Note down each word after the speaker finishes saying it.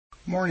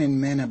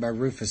Morning Manna by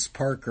Rufus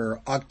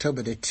Parker,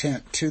 October the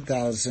 10th,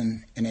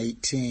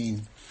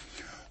 2018.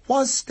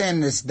 Why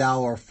standest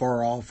thou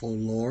afar off, O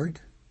Lord?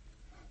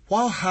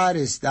 Why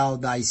hidest thou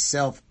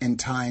thyself in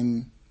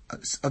time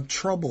of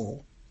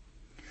trouble?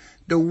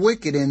 The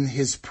wicked in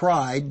his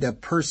pride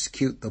doth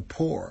persecute the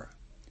poor.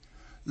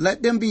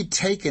 Let them be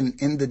taken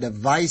in the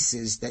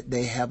devices that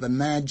they have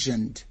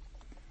imagined.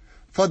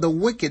 For the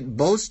wicked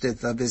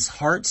boasteth of his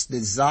heart's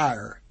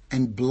desire,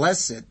 and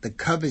blesseth the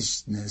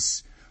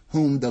covetousness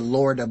whom the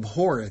Lord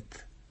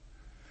abhorreth.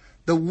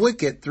 The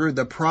wicked through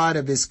the pride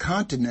of his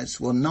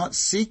countenance will not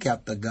seek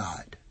after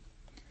God.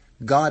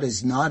 God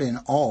is not in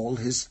all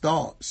his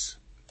thoughts.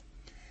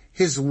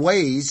 His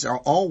ways are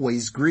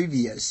always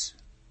grievous.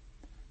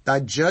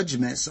 Thy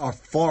judgments are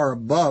far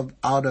above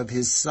out of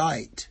his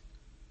sight.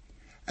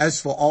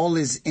 As for all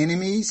his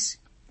enemies,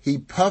 he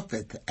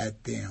puffeth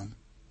at them.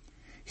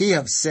 He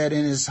hath said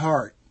in his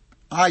heart,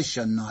 I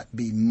shall not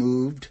be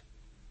moved,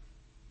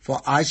 for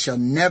I shall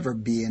never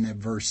be in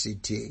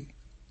adversity.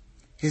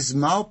 His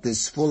mouth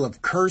is full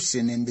of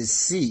cursing and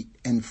deceit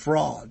and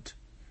fraud.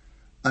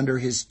 Under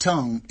his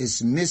tongue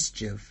is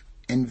mischief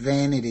and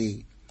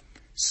vanity.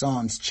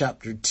 Psalms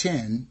chapter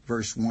 10,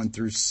 verse 1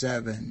 through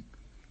 7.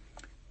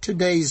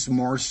 Today's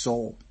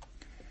morsel.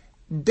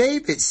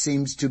 David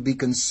seems to be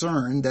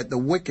concerned that the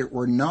wicked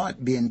were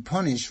not being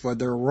punished for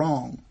their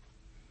wrong.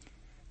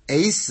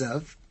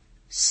 Asaph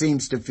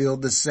seems to feel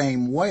the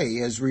same way,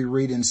 as we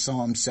read in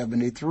Psalm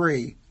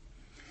 73.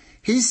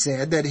 He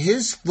said that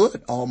his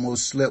foot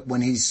almost slipped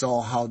when he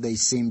saw how they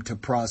seemed to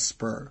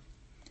prosper.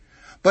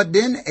 But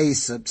then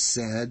Asaph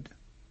said,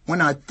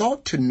 when I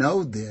thought to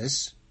know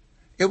this,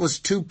 it was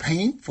too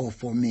painful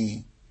for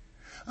me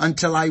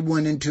until I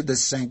went into the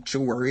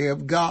sanctuary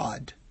of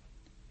God.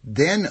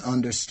 Then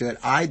understood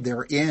I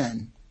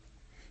therein.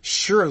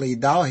 Surely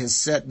thou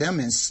hast set them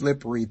in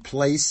slippery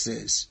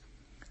places.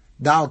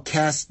 Thou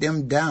cast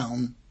them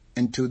down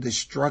into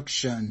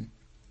destruction.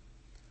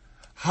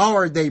 How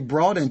are they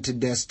brought into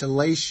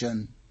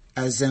desolation?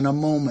 As in a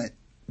moment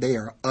they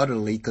are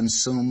utterly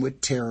consumed with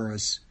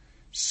terrors.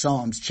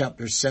 Psalms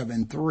chapter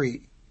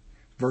 7:3,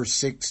 verse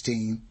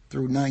 16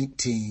 through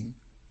 19.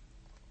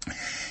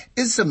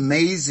 It's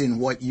amazing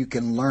what you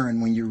can learn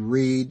when you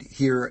read,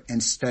 hear,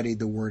 and study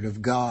the Word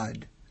of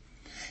God.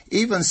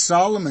 Even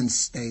Solomon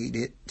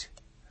stated,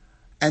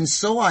 and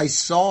so I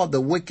saw the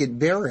wicked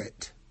bear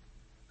it,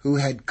 who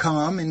had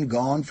come and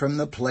gone from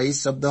the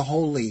place of the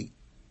holy.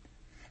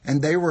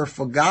 And they were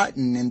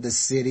forgotten in the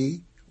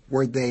city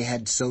where they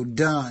had so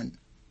done.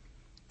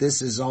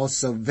 This is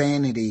also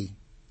vanity.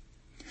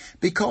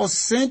 Because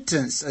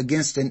sentence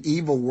against an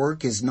evil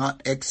work is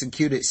not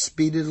executed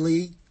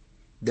speedily,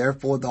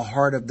 therefore the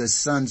heart of the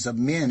sons of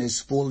men is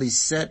fully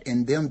set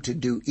in them to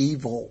do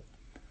evil.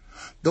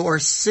 Though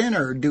a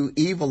sinner do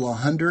evil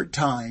 100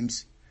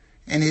 times,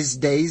 and his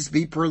days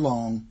be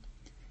prolonged,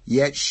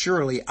 yet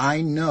surely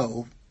I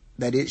know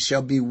that it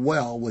shall be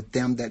well with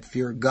them that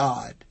fear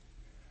God,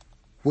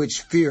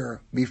 which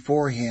fear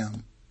before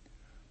him.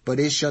 But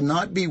it shall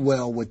not be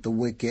well with the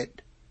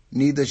wicked,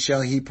 neither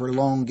shall he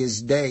prolong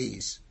his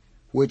days,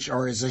 which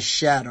are as a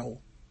shadow,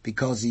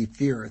 because he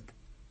feareth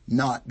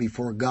not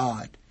before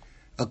God.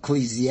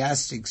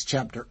 Ecclesiastes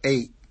chapter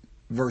 8,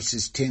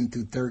 verses 10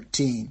 through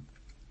 13.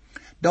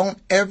 Don't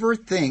ever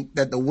think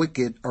that the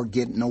wicked are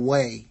getting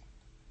away.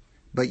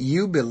 But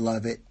you,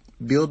 beloved,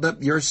 build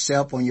up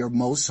yourself on your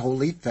most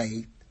holy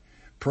faith,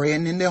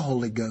 praying in the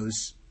Holy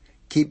Ghost.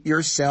 Keep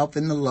yourself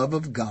in the love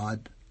of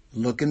God,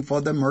 looking for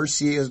the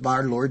mercy of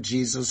our Lord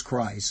Jesus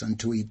Christ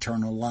unto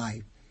eternal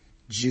life.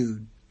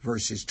 Jude,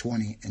 verses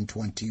 20 and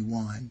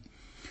 21.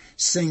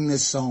 Sing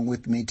this song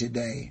with me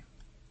today.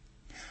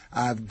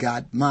 I've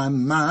got my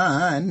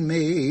mind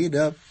made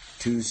up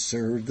to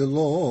serve the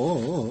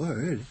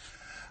Lord.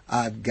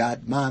 I've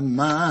got my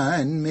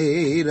mind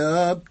made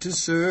up to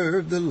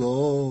serve the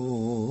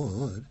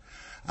Lord.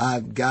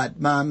 I've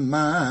got my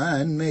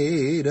mind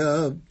made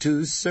up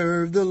to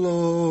serve the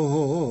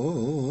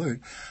Lord.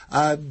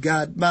 I've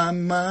got my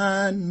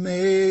mind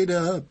made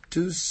up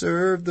to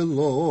serve the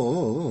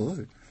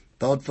Lord.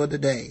 Thought for the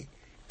day.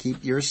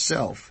 Keep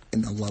yourself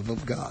in the love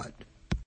of God.